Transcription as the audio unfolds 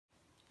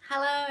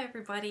Hello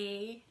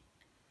everybody.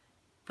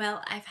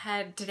 Well,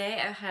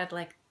 today I've had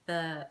like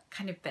the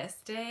kind of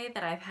best day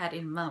that I've had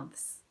in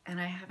months,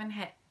 and I haven't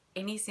had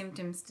any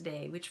symptoms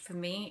today, which for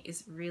me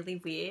is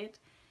really weird.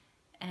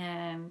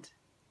 And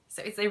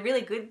so it's a really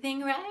good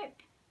thing, right?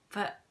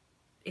 But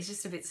it's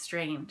just a bit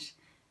strange.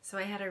 So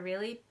I had a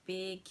really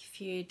big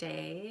few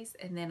days,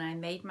 and then I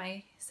made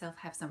myself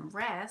have some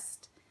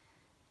rest.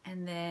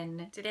 And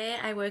then today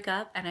I woke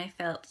up and I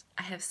felt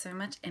I have so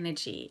much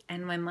energy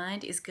and my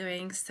mind is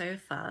going so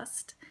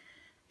fast.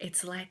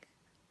 It's like,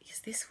 is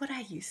this what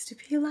I used to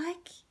be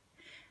like?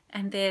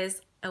 And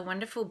there's a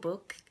wonderful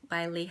book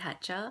by Leigh.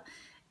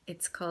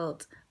 It's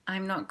called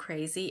I'm Not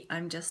Crazy,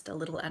 I'm Just a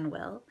Little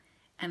Unwell.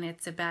 And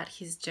it's about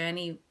his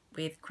journey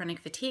with chronic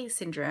fatigue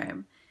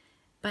syndrome.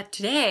 But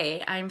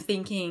today I'm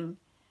thinking,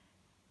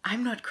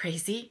 I'm not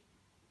crazy,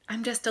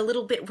 I'm just a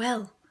little bit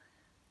well,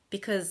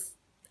 because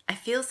I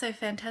feel so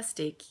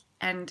fantastic,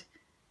 and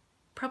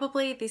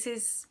probably this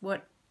is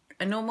what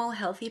a normal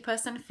healthy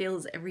person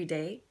feels every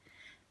day.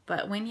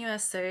 But when you are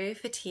so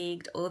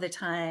fatigued all the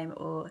time,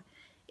 or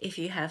if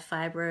you have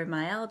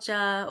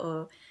fibromyalgia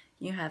or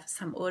you have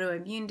some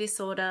autoimmune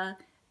disorder,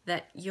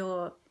 that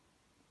your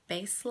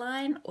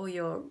baseline or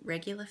your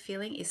regular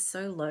feeling is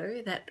so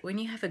low that when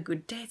you have a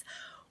good day, it's,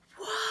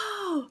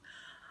 whoa,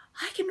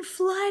 I can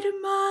fly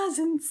to Mars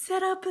and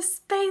set up a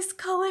space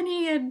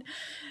colony and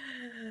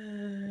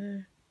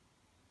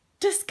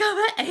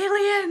discover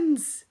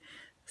aliens.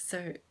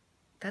 So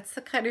that's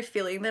the kind of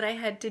feeling that I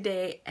had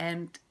today,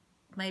 and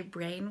my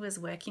brain was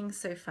working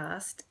so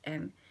fast,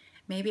 and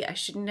maybe I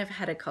shouldn't have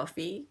had a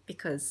coffee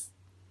because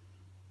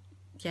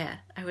yeah,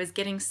 I was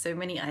getting so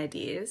many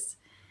ideas,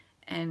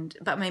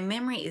 but my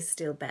memory is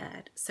still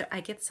bad. So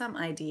I get some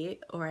idea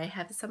or I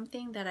have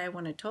something that I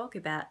want to talk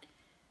about,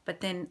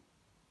 but then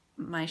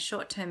my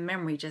short-term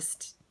memory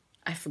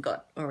I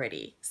forgot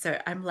already.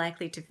 So I'm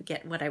likely to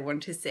forget what I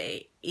want to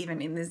say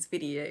even in this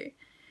video.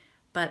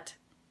 But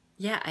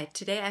yeah,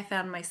 today I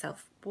found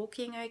myself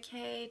walking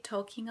okay,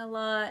 talking a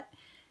lot,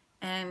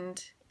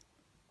 and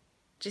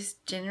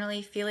just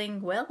generally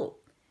feeling well.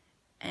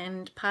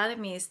 And part of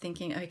me is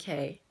thinking,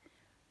 okay,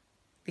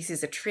 this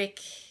is a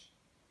trick.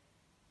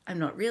 I'm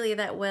not really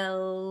that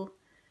well,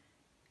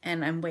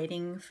 and I'm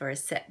waiting for a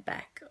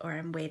setback, or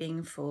I'm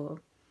waiting for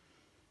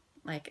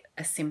like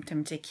a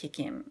symptom to kick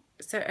in.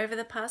 So over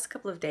the past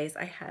couple of days,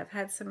 I have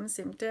had some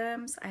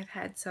symptoms. I've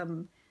had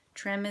some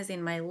tremors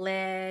in my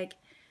leg.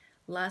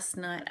 Last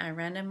night, I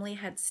randomly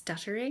had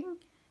stuttering,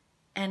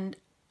 and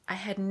I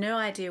had no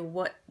idea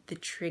what the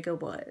trigger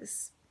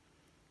was.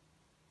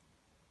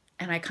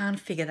 And I can't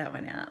figure that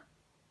one out.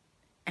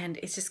 And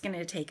it's just going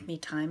to take me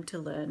time to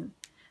learn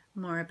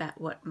more about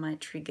what my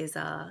triggers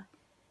are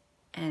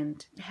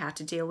and how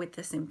to deal with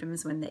the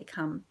symptoms when they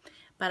come.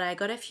 But I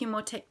got a few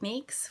more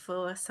techniques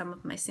for some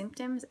of my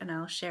symptoms, and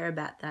I'll share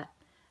about that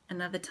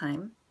another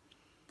time.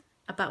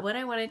 But what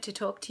I wanted to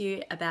talk to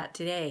you about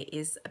today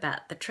is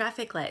about the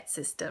traffic light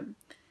system.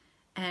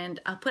 And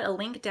I'll put a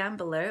link down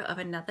below of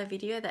another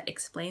video that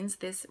explains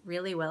this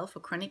really well for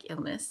chronic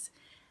illness,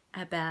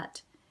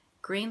 about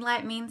green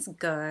light means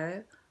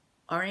go,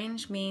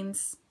 orange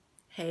means,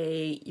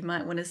 hey, you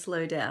might want to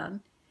slow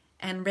down,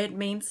 and red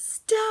means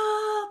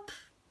stop.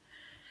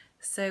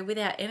 So with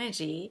our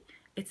energy,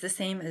 it's the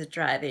same as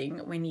driving.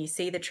 When you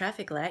see the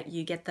traffic light,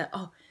 you get the,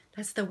 oh,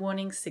 that's the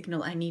warning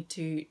signal, I need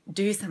to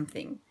do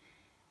something.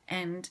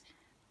 And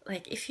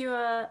like if you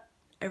are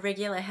a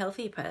regular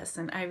healthy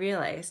person, I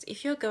realized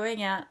if you're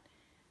going out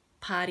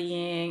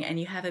partying and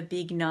you have a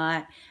big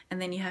night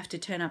and then you have to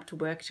turn up to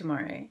work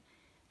tomorrow,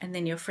 and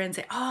then your friends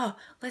say, oh,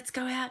 let's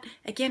go out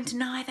again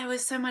tonight, that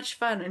was so much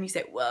fun. And you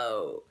say,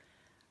 whoa,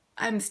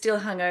 I'm still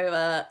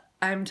hungover,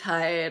 I'm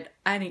tired,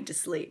 I need to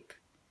sleep.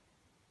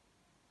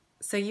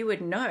 So you would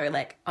know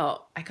like,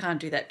 oh, I can't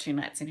do that 2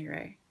 nights in a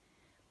row.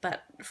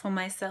 But for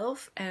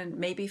myself, and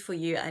maybe for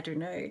you, I don't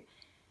know,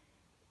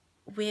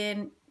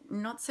 we're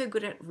not so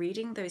good at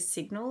reading those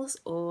signals,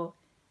 or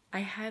I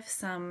have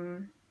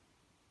some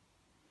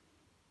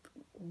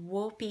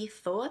warpy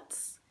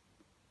thoughts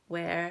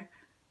where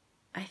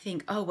I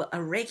think, oh, well,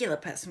 a regular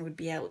person would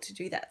be able to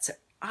do that, so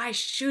I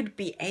should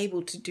be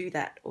able to do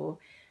that, or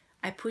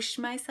I push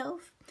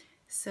myself.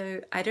 So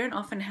I don't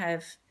often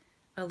have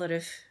a lot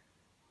of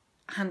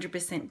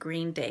 100%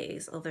 green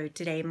days, although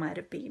today might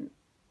have been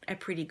a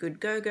pretty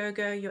good go,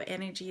 your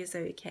energy is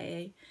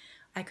okay.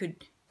 I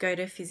could go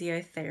to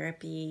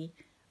physiotherapy,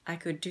 I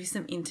could do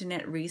some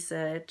internet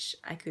research,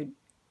 I could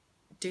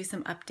do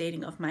some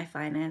updating of my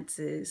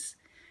finances.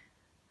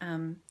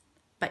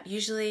 But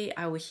usually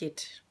I will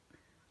hit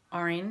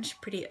orange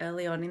pretty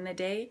early on in the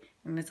day,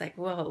 and it's like,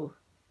 whoa,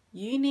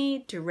 you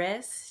need to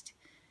rest,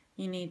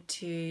 you need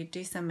to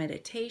do some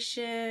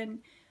meditation,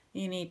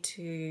 you need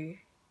to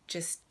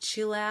just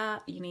chill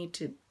out, you need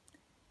to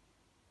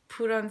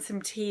put on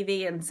some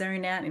TV and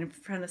zone out in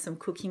front of some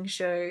cooking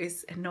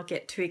shows and not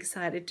get too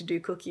excited to do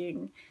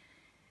cooking.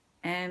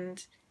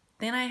 And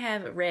then I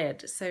have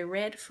red. So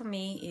red for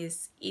me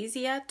is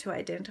easier to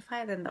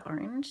identify than the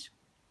orange.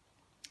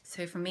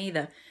 So for me,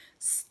 the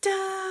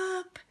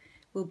stop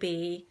will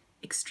be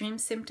extreme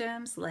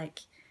symptoms like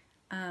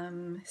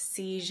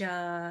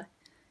seizure,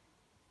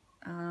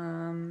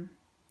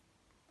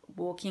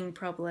 walking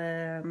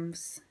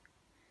problems,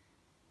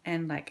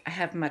 and like I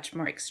have much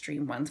more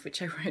extreme ones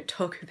which I won't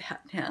talk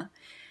about now,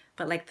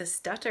 but like the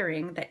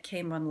stuttering that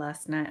came on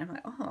last night, I'm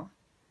like, oh,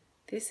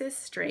 this is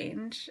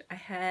strange. I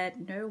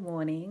had no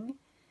warning.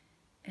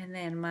 And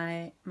then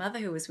my mother,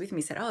 who was with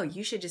me, said, oh,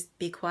 you should just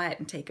be quiet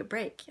and take a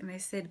break. And I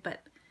said,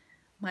 but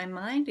my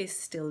mind is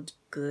still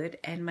good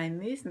and my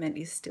movement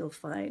is still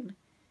fine.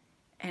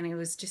 And it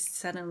was just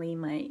suddenly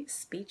my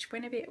speech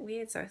went a bit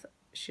weird. So I thought,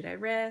 should I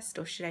rest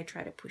or should I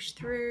try to push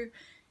through?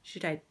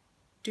 Should I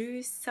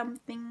do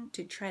something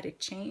to try to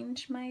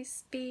change my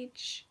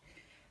speech?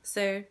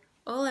 So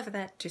all of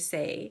that to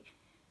say,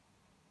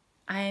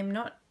 I am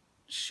not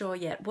sure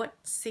yet what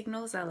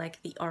signals are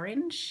like the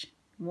orange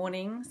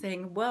warning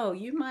saying, whoa,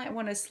 you might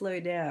want to slow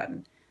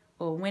down,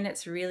 or when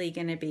it's really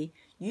going to be,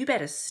 you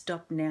better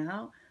stop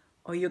now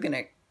or you're going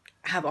to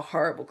have a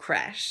horrible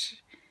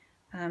crash.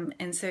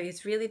 And so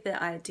it's really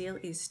the ideal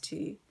is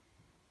to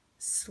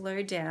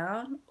slow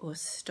down or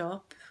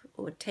stop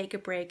or take a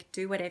break,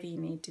 do whatever you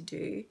need to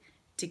do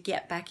to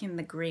get back in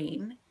the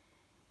green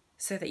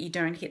so that you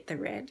don't hit the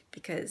red,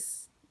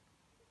 because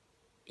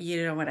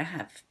you don't want to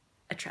have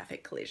a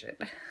traffic collision.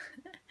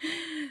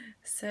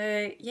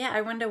 So yeah,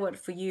 I wonder what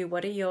for you,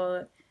 what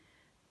are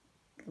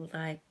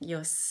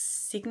your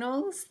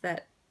signals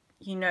that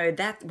you know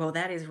that, well,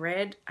 that is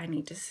red, I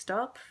need to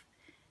stop.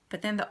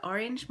 But then the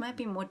orange might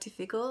be more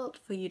difficult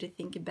for you to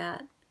think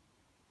about.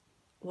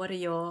 What are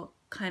your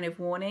kind of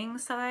warning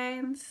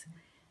signs?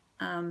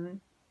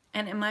 And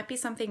it might be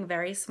something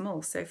very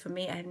small. So for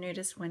me, I've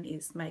noticed one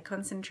is my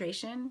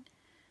concentration.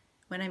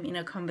 When I'm in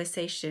a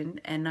conversation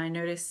and I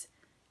notice,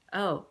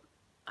 oh,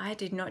 I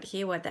did not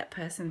hear what that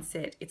person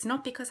said. It's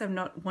not because I'm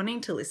not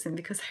wanting to listen,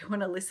 because I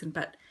want to listen,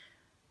 but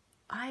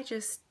I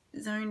just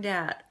zoned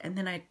out and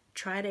then I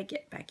try to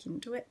get back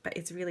into it, but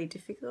it's really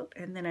difficult.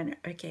 And then I know,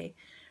 okay,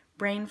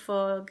 brain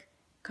fog,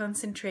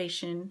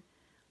 concentration,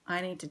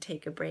 I need to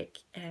take a break.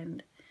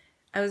 And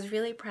I was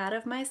really proud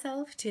of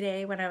myself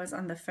today when I was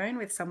on the phone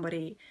with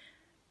somebody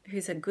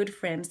who's a good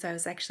friend. So I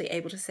was actually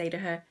able to say to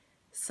her,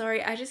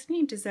 sorry, I just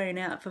need to zone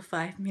out for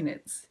 5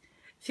 minutes.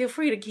 Feel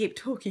free to keep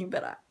talking,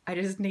 but I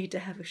just need to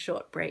have a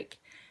short break.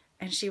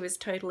 And she was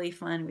totally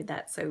fine with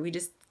that. So we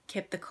just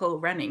kept the call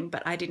running,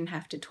 but I didn't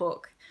have to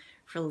talk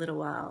for a little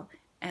while.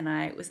 And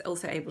I was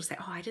also able to say,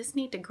 oh, I just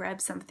need to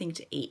grab something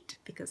to eat,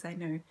 because I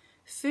know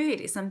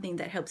food is something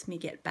that helps me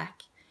get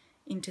back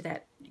into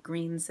that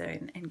green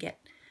zone and get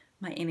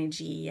my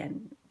energy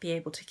and be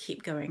able to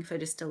keep going for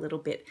just a little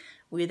bit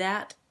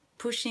without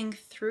pushing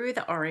through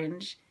the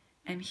orange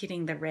and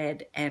hitting the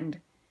red and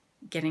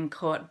getting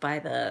caught by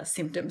the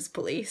symptoms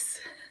police.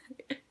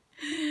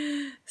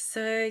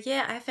 So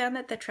yeah, I found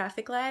that the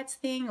traffic lights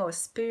thing, or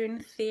spoon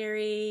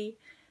theory,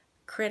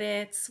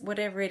 credits,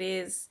 whatever it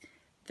is,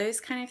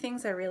 those kind of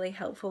things are really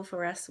helpful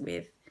for us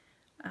with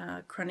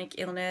chronic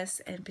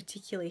illness and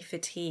particularly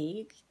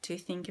fatigue, to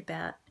think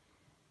about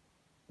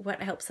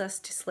what helps us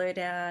to slow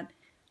down,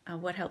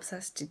 what helps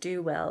us to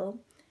do well,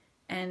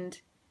 and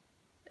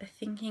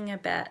thinking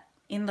about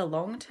in the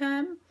long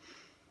term,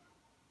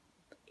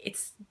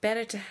 it's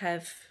better to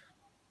have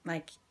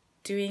like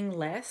doing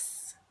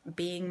less,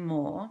 being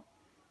more,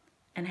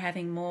 and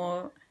having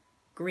more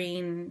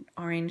green,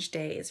 orange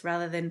days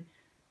rather than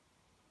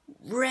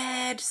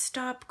red,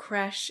 stop,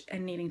 crash,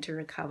 and needing to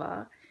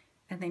recover.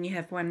 And then you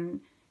have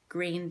one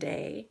green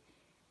day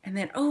and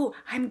then, oh,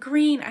 I'm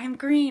green,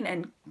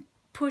 and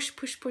push,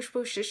 push, push,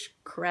 push, push,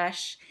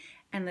 crash.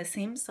 And the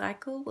same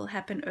cycle will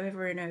happen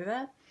over and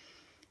over.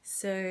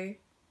 So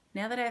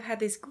now that I've had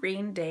this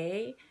green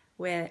day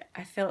where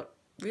I felt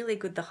really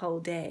good the whole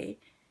day,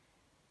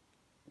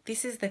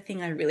 this is the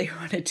thing I really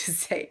wanted to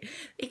say.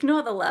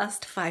 Ignore the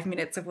last 5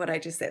 minutes of what I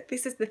just said.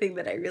 This is the thing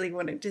that I really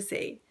wanted to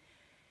say.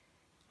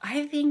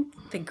 I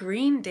think the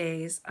green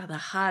days are the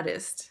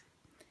hardest.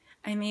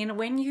 I mean,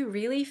 when you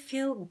really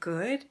feel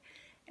good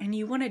and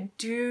you want to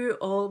do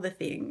all the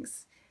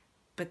things,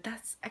 but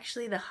that's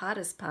actually the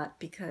hardest part,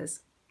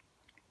 because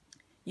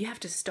you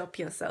have to stop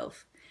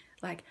yourself.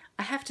 Like,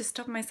 I have to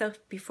stop myself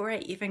before I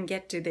even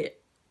get to the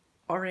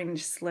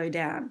orange slow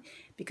down,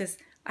 because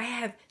I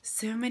have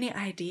so many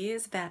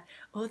ideas about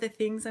all the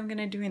things I'm going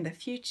to do in the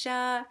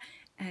future,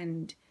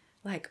 and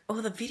like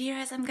all the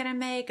videos I'm going to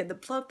make, and the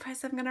blog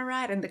posts I'm going to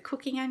write, and the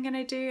cooking I'm going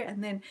to do,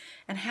 and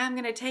how I'm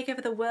going to take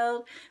over the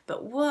world.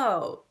 But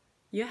whoa,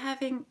 you're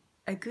having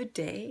a good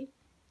day.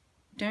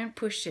 Don't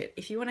push it.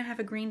 If you want to have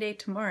a green day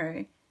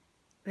tomorrow,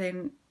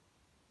 then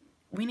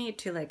we need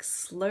to like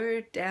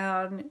slow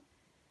down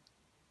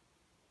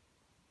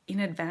in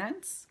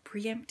advance,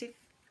 preemptive.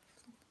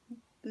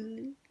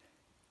 You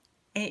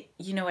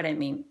know what I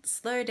mean?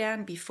 Slow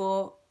down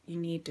before you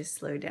need to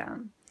slow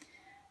down.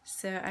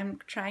 So I'm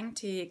trying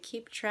to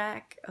keep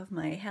track of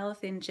my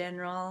health in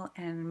general,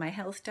 and my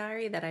health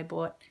diary that I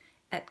bought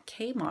at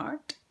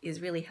Kmart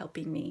is really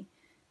helping me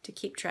to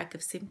keep track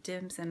of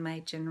symptoms and my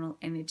general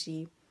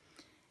energy.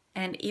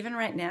 And even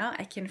right now,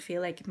 I can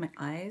feel like my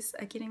eyes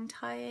are getting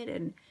tired,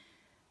 and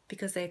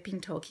because I've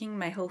been talking,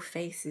 my whole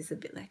face is a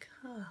bit like,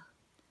 oh,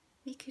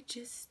 we could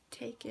just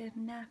take a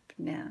nap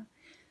now.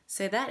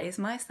 So that is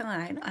my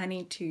sign. I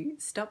need to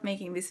stop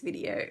making this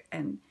video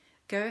and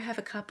go have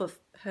a cup of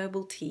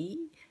herbal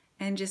tea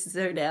and just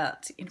zone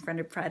out in front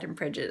of Pride and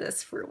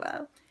Prejudice for a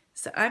while.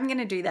 So I'm going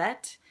to do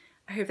that.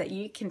 I hope that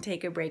you can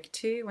take a break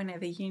too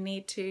whenever you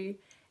need to.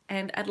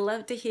 And I'd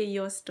love to hear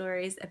your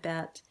stories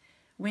about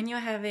when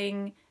you're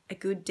having a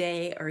good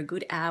day or a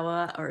good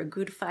hour or a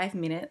good 5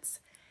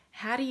 minutes.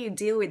 How do you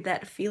deal with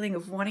that feeling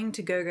of wanting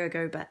to go, go,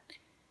 go, but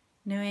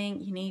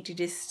knowing you need to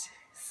just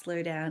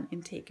slow down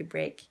and take a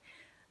break?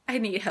 I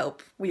need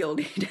help. We all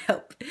need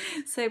help.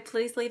 So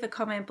please leave a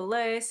comment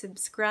below,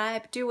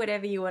 subscribe, do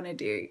whatever you want to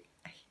do.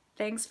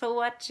 Thanks for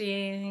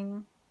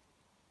watching.